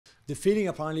the feeling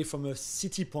apparently from a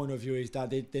City point of view is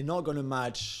that they're not going to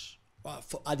match,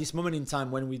 at this moment in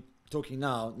time when we're talking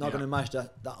now, not going to match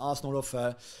that Arsenal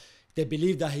offer. They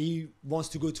believe that he wants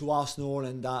to go to Arsenal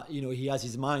and that, you know, he has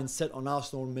his mind set on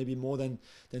Arsenal maybe more than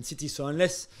City. So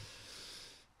unless,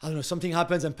 I don't know, something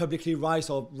happens and publicly Rice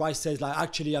says like,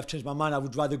 actually, I've changed my mind, I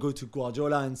would rather go to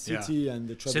Guardiola and City and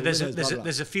the treble winners. So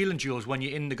there's a feeling, Jules, when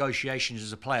you're in negotiations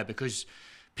as a player, because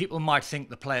people might think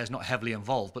the player's not heavily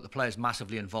involved, but the player's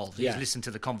massively involved. He's listened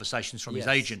to the conversations from his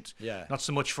agent, not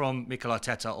so much from Mikel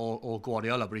Arteta or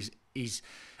Guardiola, but his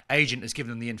agent has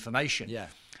given him the information. Yeah.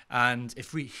 And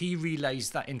if he relays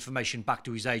that information back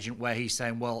to his agent where he's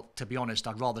saying, well, to be honest,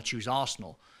 I'd rather choose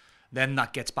Arsenal, then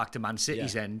that gets back to Man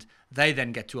City's end. They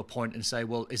then get to a point and say,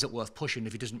 well, is it worth pushing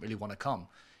if he doesn't really want to come?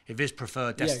 If his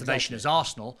preferred destination is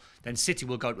Arsenal, then City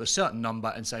will go to a certain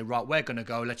number and say, right, we're going to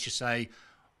go, let's just say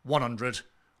 100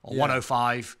 or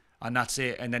 105, and that's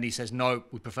it. And then he says, no,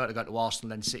 we prefer to go to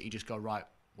Arsenal. Then City just go, right,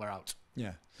 we're out.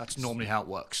 Yeah. That's normally how it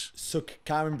works. So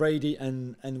Karen Brady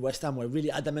and West Ham were really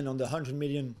adamant on the £100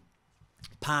 million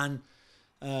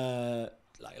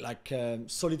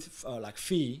solid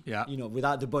fee, you know,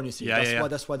 without the bonuses.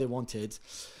 That's what they wanted.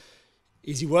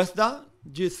 Is it worth that,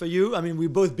 just for you? I mean, we're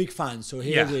both big fans, so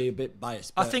here we're a bit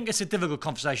biased. I think it's a difficult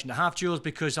conversation to have, Jules,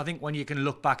 because I think when you can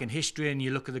look back in history and you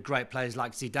look at the great players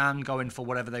like Zidane going for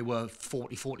whatever they were,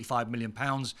 40, 45 million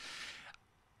pounds,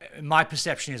 my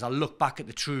perception is I look back at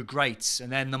the true greats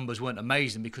and their numbers weren't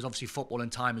amazing because obviously football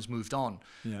and time has moved on.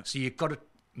 Yeah. So you've got to,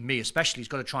 me especially, has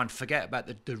got to try and forget about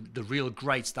the real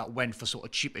greats that went for sort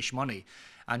of cheapish money.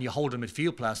 And your holding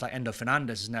midfield players like Endo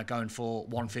Fernandez is now going for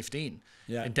 115.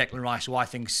 Yeah. And Declan Rice, who I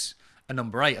think's a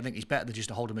number 8, I think he's better than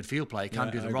just a holding midfield player. He can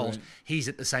do the roles. He's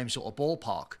at the same sort of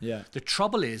ballpark. Yeah. The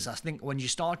trouble is, I think when you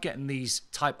start getting these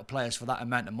type of players for that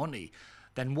amount of money,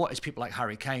 then what is people like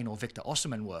Harry Kane or Victor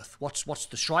Osimhen worth? What's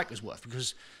the strikers worth?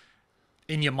 Because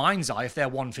in your mind's eye, if they're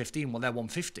 115, well, they're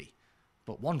 150.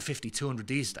 But 150, 200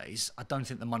 these days, I don't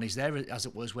think the money's there as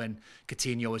it was when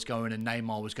Coutinho was going and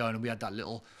Neymar was going, and we had that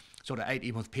little sort of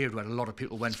 18-month period where a lot of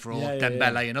people went for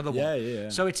Dembele, another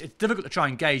one. So it's difficult to try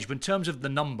and gauge, but in terms of the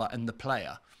number and the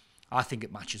player, I think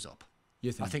it matches up.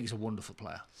 I think he's a wonderful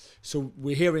player. So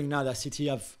we're hearing now that City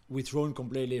have withdrawn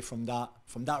completely from that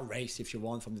race, if you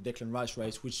want, from the Declan Rice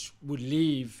race, which would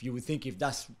leave, you would think, if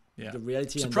that's the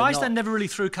reality. Surprised they never really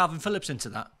threw Calvin Phillips into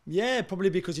that. Yeah,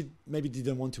 probably because he maybe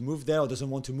didn't want to move there or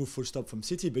doesn't want to move full stop from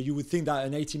City. But you would think that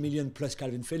an 80 million plus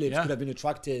Calvin Phillips could have been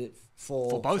attractive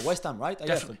for both. For West Ham, right?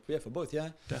 Definitely. For both,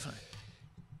 Definitely.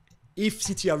 If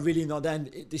City are really not, then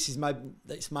this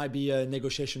might be a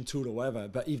negotiation tool or whatever.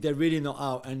 But if they're really not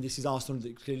out, and this is Arsenal,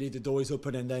 clearly the door is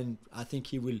open, and then I think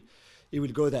he will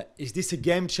go there. Is this a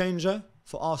game changer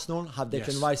for Arsenal? Have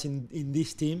Declan Rice in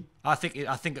this team? I think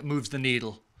it moves the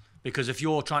needle, because if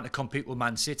you're trying to compete with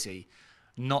Man City,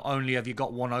 not only have you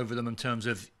got one over them in terms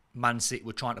of Man City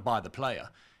were trying to buy the player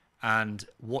and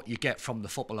what you get from the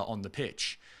footballer on the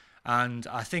pitch, and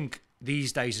I think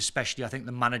these days, especially, I think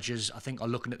the managers, are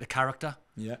looking at the character.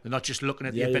 Yeah, they're not just looking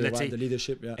at the ability, the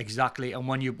leadership. Yeah, exactly. And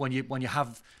when you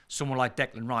have someone like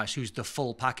Declan Rice, who's the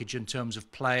full package in terms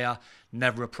of player,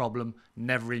 never a problem,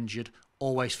 never injured,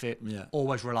 always fit,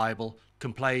 always reliable,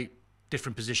 can play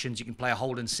different positions. You can play a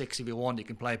holding 6 if you want. You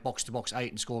can play box to box 8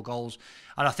 and score goals.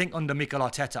 And I think under Mikel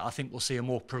Arteta, I think we'll see a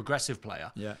more progressive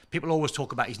player. Yeah, people always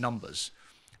talk about his numbers,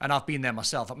 and I've been there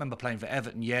myself. I remember playing for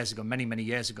Everton years ago, many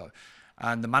years ago.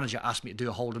 And the manager asked me to do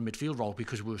a holding midfield role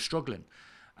because we were struggling.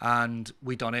 And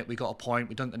we done it. We got a point.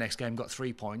 We done it the next game, got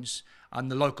 3 points.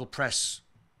 And the local press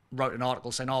wrote an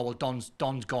article saying, oh, well, Don's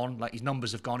gone. Like, his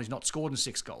numbers have gone. He's not scored in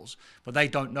 6 goals. But they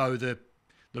don't know the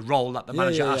role that the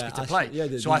manager asked me to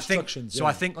play. So I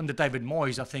think under David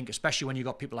Moyes, I think, especially when you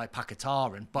got people like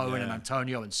Paquetá and Bowen and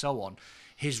Antonio and so on,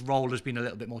 his role has been a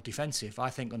little bit more defensive. I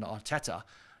think under Arteta,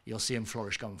 you'll see him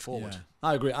flourish going forward. Yeah,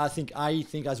 I agree. I think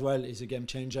as well he's a game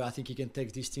changer. I think he can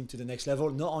take this team to the next level,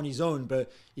 not on his own,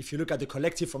 but if you look at the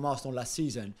collective from Arsenal last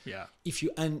season, if you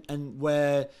and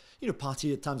where, you know,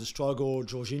 Partey at times has struggled,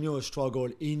 Jorginho has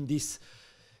struggled in this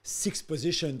 6th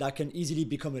position that can easily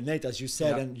become an 8, as you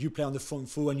said, and you play on the front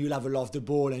foot and you'll have a lot of the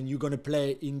ball and you're going to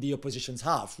play in the opposition's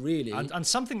half, really. And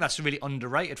something that's really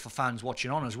underrated for fans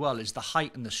watching on as well is the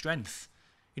height and the strength.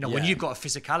 You know, when you've got a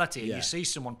physicality and you see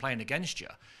someone playing against you,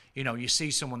 you know, you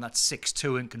see someone that's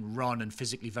 6'2" and can run and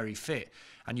physically very fit,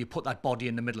 and you put that body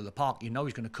in the middle of the park, you know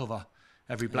he's going to cover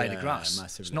every blade of grass.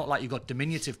 Massively. It's not like you've got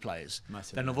diminutive players.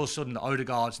 Then all of a sudden the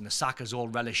Odegaards and the Sakas all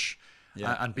relish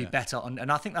and be better.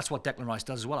 And I think that's what Declan Rice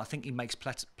does as well. I think he makes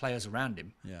players around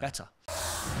him better.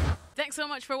 Thanks so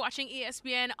much for watching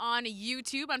ESPN on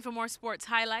YouTube. And for more sports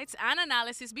highlights and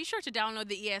analysis, be sure to download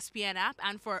the ESPN app.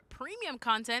 And for premium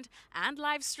content and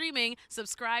live streaming,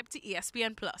 subscribe to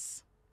ESPN Plus.